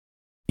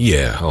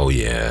Yeah, oh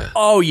yeah.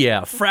 Oh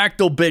yeah,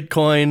 Fractal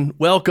Bitcoin.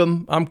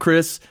 Welcome, I'm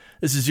Chris.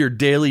 This is your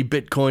daily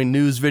Bitcoin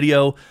news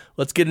video.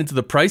 Let's get into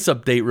the price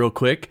update real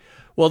quick.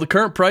 Well, the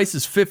current price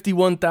is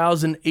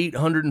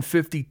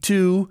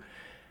 $51,852,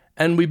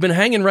 and we've been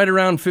hanging right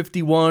around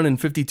 51 and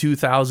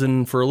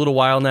 52,000 for a little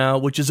while now,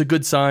 which is a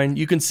good sign.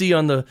 You can see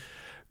on the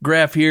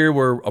graph here,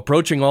 we're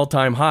approaching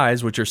all-time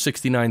highs, which are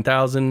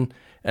 69,000,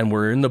 and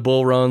we're in the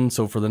bull run,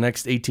 so for the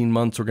next 18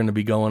 months, we're going to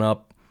be going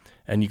up.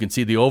 And you can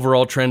see the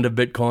overall trend of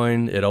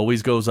Bitcoin. It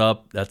always goes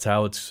up. That's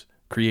how it's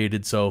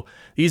created. So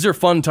these are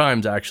fun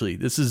times, actually.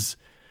 The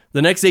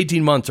next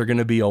 18 months are going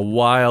to be a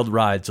wild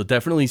ride. So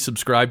definitely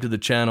subscribe to the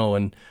channel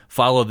and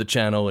follow the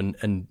channel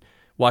and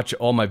watch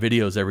all my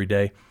videos every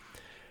day.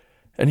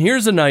 And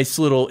here's a nice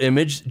little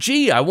image.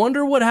 Gee, I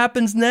wonder what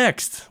happens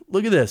next.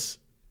 Look at this.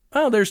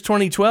 Oh, there's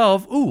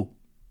 2012. Ooh,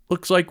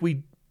 looks like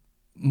we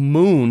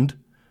mooned,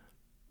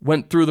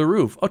 went through the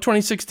roof. Oh,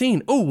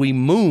 2016. Oh, we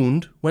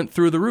mooned, went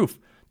through the roof.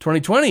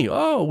 2020,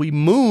 oh, we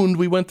mooned,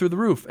 we went through the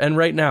roof. And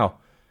right now,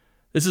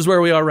 this is where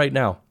we are right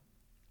now.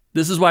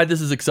 This is why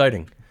this is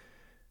exciting.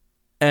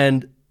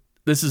 And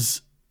this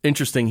is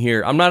interesting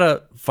here. I'm not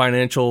a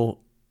financial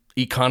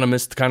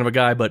economist kind of a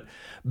guy, but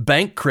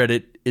bank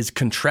credit is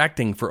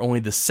contracting for only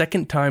the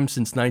second time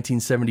since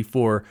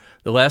 1974.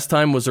 The last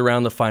time was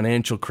around the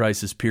financial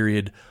crisis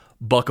period.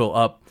 Buckle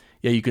up.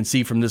 Yeah, you can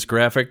see from this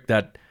graphic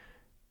that,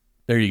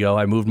 there you go,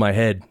 I moved my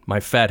head,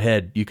 my fat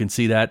head. You can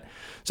see that.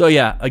 So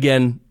yeah,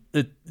 again,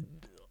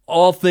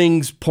 all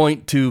things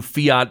point to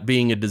fiat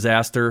being a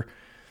disaster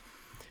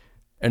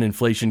and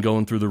inflation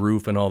going through the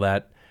roof and all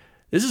that.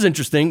 This is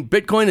interesting.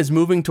 Bitcoin is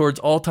moving towards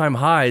all-time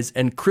highs,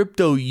 and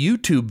crypto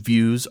YouTube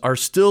views are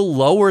still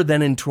lower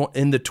than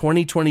in the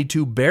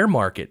 2022 bear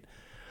market.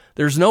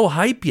 There's no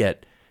hype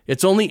yet.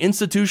 It's only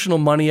institutional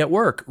money at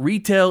work.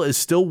 Retail is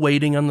still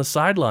waiting on the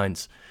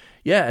sidelines.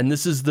 Yeah, and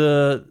this is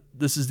the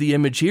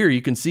image here.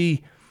 You can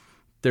see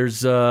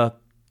there's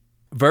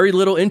very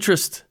little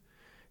interest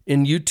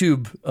in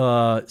YouTube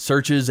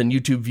searches and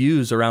YouTube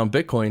views around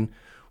Bitcoin,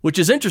 which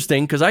is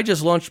interesting because I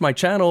just launched my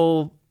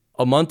channel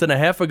a month and a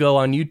half ago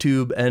on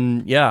YouTube.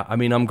 And yeah, I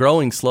mean, I'm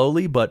growing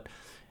slowly, but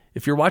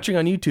if you're watching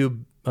on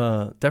YouTube,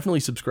 definitely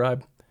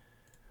subscribe.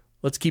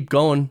 Let's keep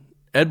going.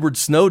 Edward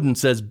Snowden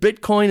says,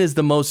 Bitcoin is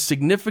the most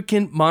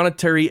significant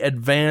monetary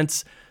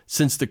advance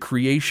since the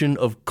creation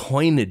of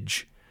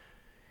coinage.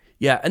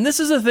 Yeah, and this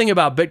is the thing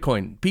about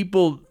Bitcoin.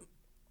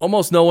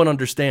 Almost no one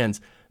understands.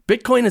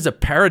 Bitcoin is a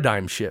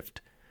paradigm shift.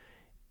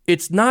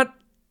 It's not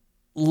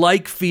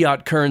like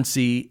fiat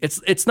currency.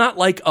 It's not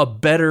like a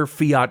better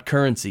fiat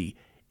currency.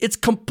 It's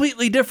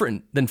completely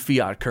different than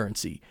fiat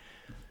currency.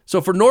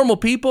 So for normal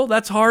people,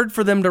 that's hard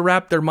for them to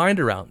wrap their mind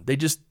around. They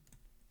just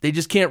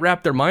can't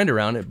wrap their mind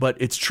around it, but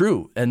it's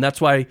true. And that's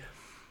why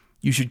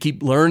you should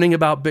keep learning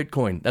about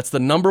Bitcoin. That's the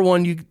number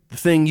one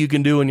thing you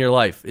can do in your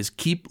life is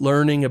keep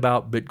learning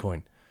about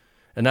Bitcoin.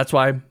 And that's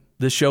why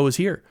this show is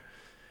here.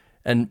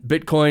 And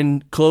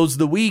Bitcoin closed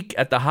the week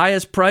at the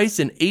highest price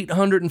in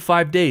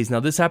 805 days. Now,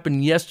 this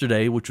happened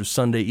yesterday, which was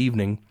Sunday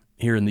evening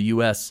here in the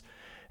U.S.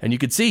 And you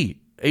could see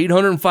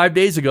 805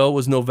 days ago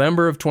was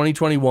November of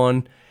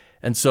 2021.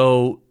 And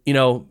so,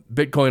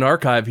 Bitcoin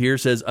Archive here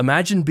says,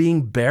 imagine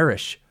being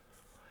bearish.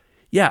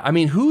 Yeah, I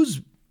mean, who is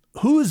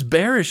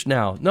bearish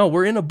now? No,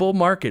 we're in a bull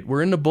market.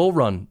 We're in the bull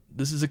run.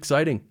 This is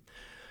exciting.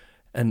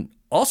 And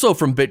also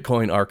from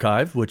Bitcoin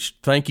Archive, which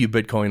thank you,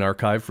 Bitcoin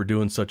Archive, for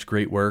doing such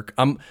great work.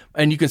 And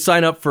you can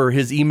sign up for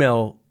his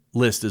email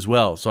list as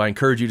well. So I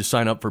encourage you to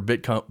sign up for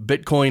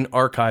Bitcoin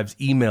Archive's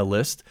email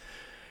list.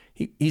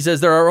 He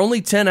says there are only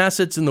 10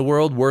 assets in the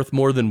world worth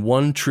more than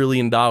 $1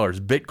 trillion.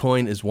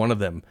 Bitcoin is one of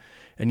them.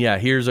 And yeah,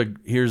 here's a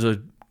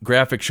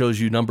graphic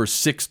shows you numbers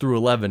 6 through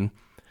 11.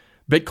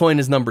 Bitcoin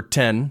is number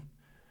 10.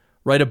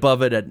 Right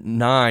above it at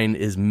 9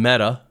 is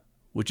Meta,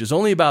 which is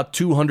only about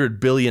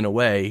 200 billion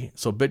away.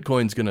 So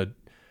Bitcoin's going to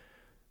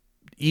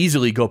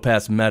easily go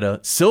past Meta.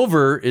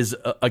 Silver is,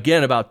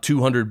 again, about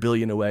 200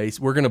 billion away.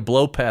 So we're going to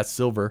blow past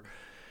silver.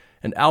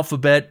 And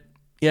Alphabet,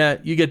 yeah,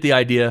 you get the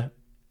idea.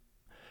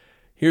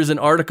 Here's an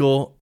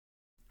article.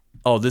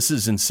 Oh, this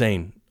is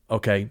insane.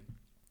 Okay.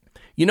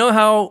 You know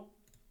how,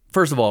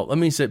 first of all, let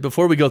me say,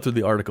 before we go through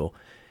the article,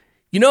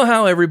 you know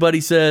how everybody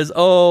says,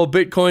 oh,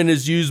 Bitcoin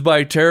is used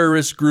by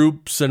terrorist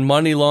groups and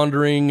money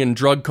laundering and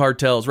drug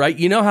cartels, right?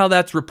 You know how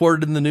that's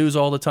reported in the news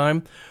all the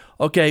time?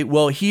 Okay,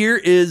 well, here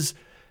is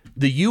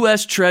the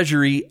U.S.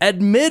 Treasury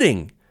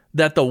admitting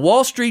that the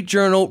Wall Street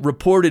Journal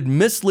reported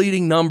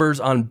misleading numbers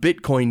on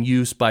Bitcoin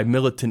use by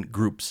militant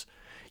groups.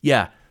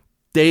 Yeah,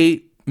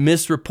 they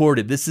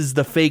misreported. This is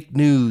the fake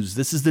news.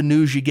 This is the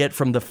news you get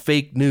from the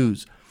fake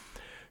news.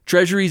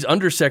 Treasury's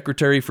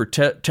Undersecretary for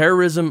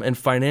Terrorism and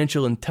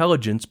Financial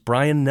Intelligence,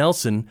 Brian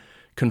Nelson,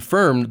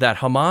 confirmed that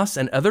Hamas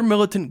and other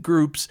militant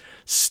groups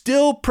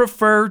still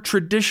prefer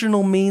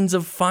traditional means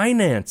of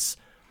finance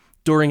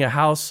during a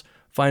House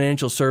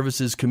Financial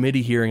Services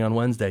Committee hearing on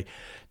Wednesday.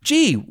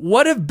 Gee,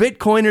 what have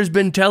Bitcoiners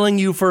been telling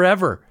you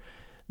forever?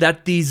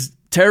 That these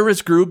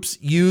terrorist groups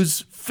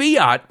use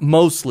fiat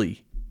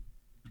mostly.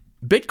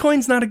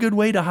 Bitcoin's not a good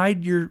way to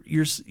hide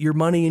your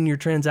money and your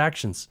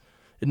transactions.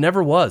 It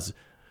never was.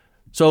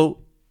 So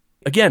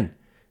again,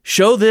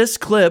 show this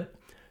clip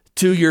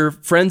to your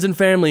friends and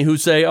family who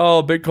say,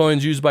 oh,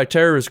 Bitcoin's used by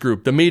terrorist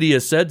group. The media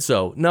said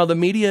so. No, the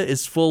media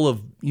is full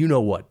of you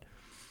know what.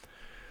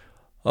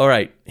 All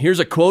right, here's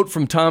a quote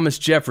from Thomas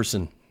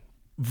Jefferson.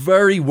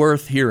 Very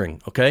worth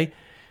hearing, okay?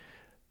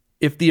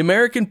 If the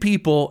American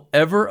people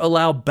ever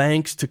allow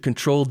banks to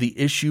control the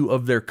issue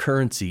of their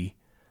currency,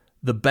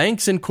 the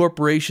banks and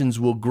corporations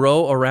will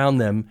grow around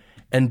them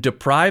and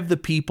deprive the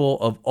people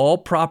of all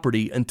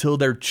property until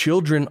their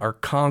children are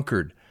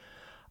conquered.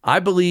 I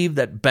believe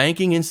that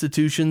banking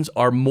institutions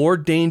are more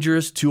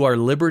dangerous to our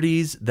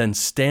liberties than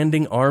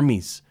standing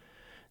armies.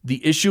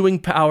 The issuing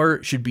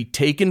power should be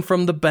taken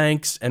from the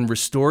banks and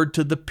restored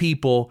to the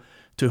people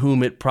to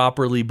whom it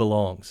properly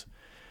belongs.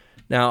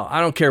 Now, I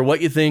don't care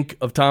what you think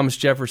of Thomas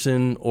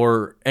Jefferson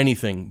or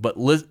anything, but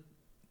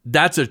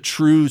that's a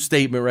true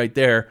statement right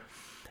there.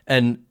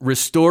 And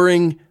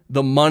restoring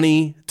the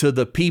money to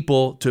the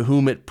people to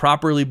whom it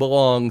properly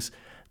belongs,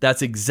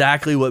 that's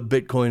exactly what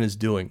Bitcoin is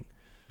doing.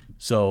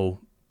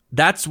 So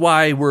that's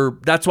why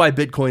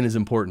Bitcoin is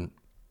important.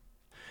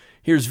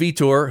 Here's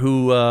Vitor,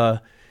 who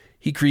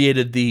he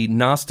created the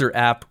Nostr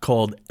app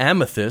called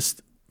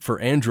Amethyst for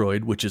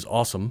Android, which is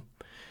awesome.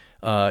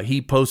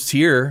 He posts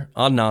here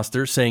on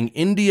Nostr saying,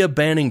 India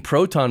banning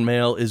Proton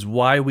Mail is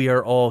why we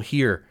are all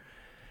here.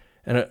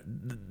 And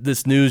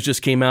this news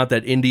just came out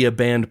that India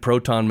banned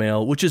Proton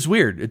Mail, which is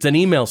weird. It's an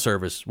email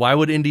service. Why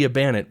would India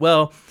ban it?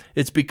 Well,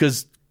 it's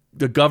because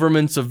the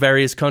governments of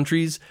various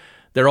countries,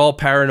 they're all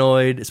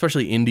paranoid,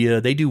 especially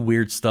India. They do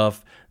weird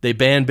stuff. They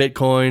ban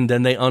Bitcoin,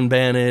 then they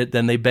unban it,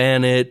 then they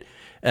ban it,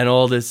 and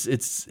all this.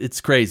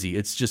 It's crazy.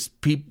 It's just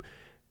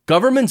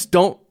governments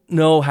don't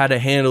know how to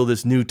handle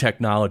this new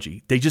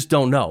technology. They just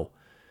don't know.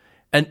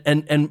 And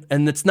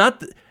it's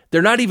not,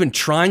 they're not even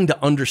trying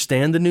to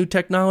understand the new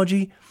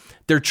technology.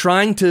 They're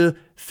trying to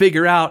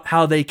figure out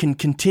how they can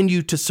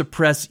continue to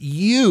suppress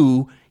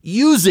you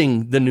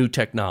using the new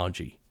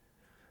technology.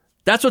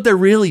 That's what they're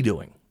really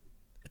doing.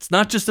 It's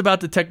not just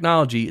about the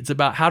technology. It's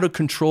about how to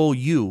control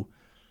you.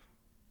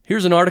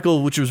 Here's an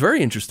article which was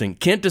very interesting.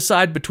 Can't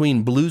decide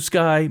between Blue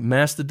Sky,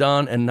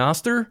 Mastodon, and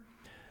Nostr?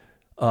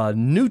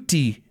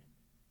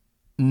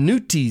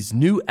 Nuti's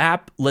new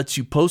app lets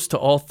you post to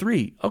all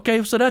three.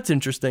 Okay, so that's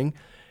interesting.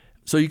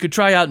 So you could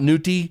try out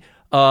Nuti.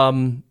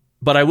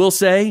 But I will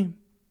say,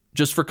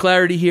 just for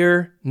clarity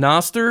here,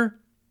 Nostr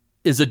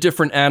is a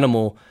different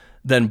animal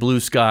than Blue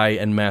Sky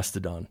and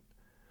Mastodon.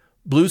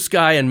 Blue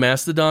Sky and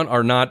Mastodon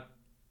are not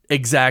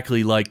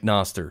exactly like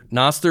Nostr.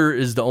 Nostr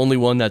is the only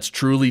one that's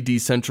truly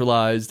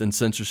decentralized and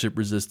censorship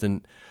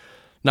resistant.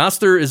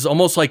 Nostr is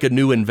almost like a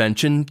new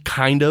invention,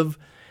 kind of.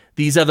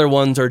 These other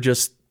ones are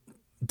just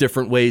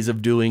different ways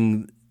of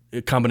doing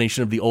a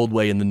combination of the old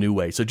way and the new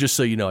way. So just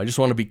so you know, I just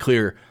want to be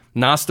clear,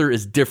 Nostr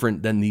is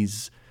different than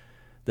these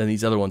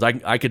other ones.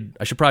 I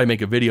should probably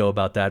make a video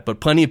about that,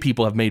 but plenty of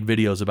people have made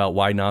videos about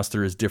why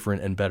Nostr is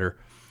different and better.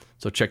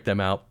 So check them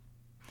out.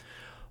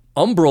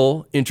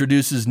 Umbrel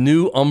introduces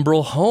new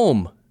Umbrel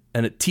Home,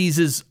 and it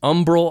teases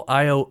Umbrel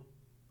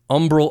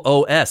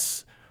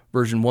OS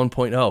version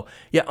 1.0.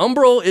 Yeah,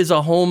 Umbrel is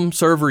a home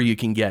server you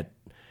can get.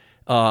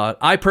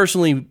 I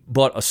personally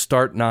bought a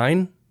Start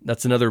 9.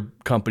 That's another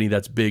company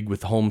that's big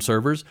with home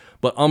servers.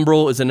 But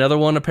Umbrel is another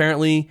one,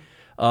 apparently.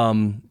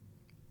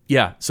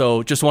 Yeah,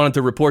 so just wanted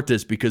to report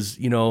this because,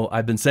 you know,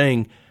 I've been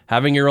saying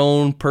having your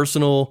own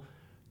personal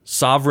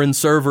sovereign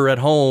server at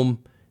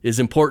home is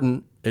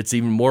important. It's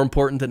even more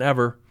important than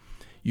ever.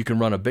 You can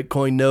run a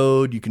Bitcoin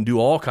node. You can do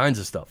all kinds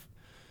of stuff.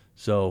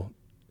 So,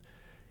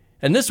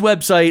 and this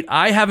website,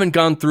 I haven't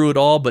gone through it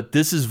all, but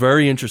this is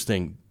very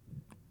interesting.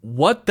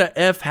 What the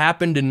F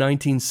happened in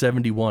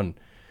 1971?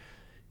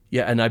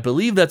 Yeah, and I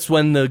believe that's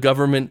when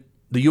the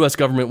U.S.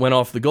 government went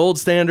off the gold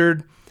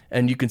standard,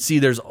 and you can see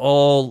there's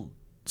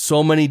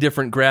so many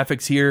different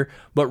graphics here.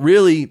 But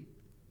really,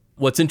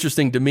 what's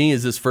interesting to me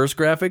is this first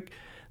graphic,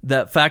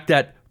 the fact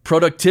that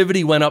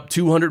productivity went up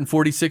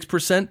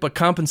 246%, but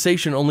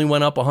compensation only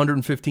went up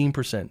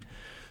 115%.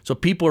 So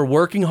people are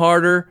working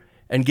harder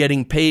and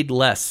getting paid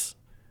less.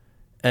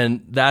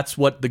 And that's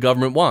what the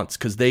government wants,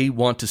 because they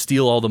want to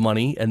steal all the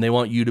money and they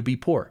want you to be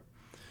poor.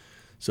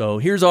 So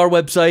here's our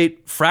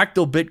website,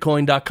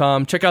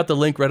 fractalbitcoin.com. Check out the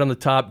link right on the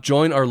top.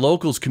 Join our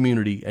locals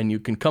community, and you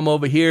can come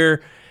over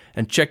here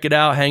and check it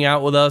out, hang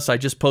out with us. I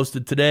just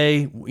posted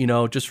today,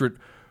 just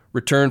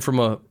returned from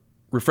a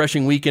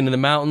refreshing weekend in the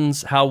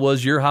mountains. How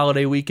was your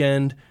holiday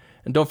weekend?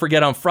 And don't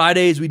forget, on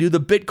Fridays, we do the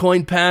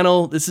Bitcoin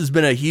panel. This has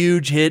been a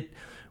huge hit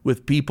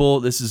with people.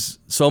 This is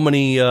so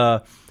many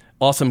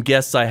awesome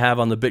guests I have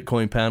on the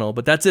Bitcoin panel.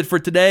 But that's it for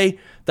today.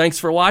 Thanks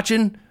for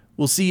watching.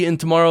 We'll see you in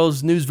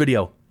tomorrow's news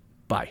video.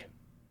 Bye.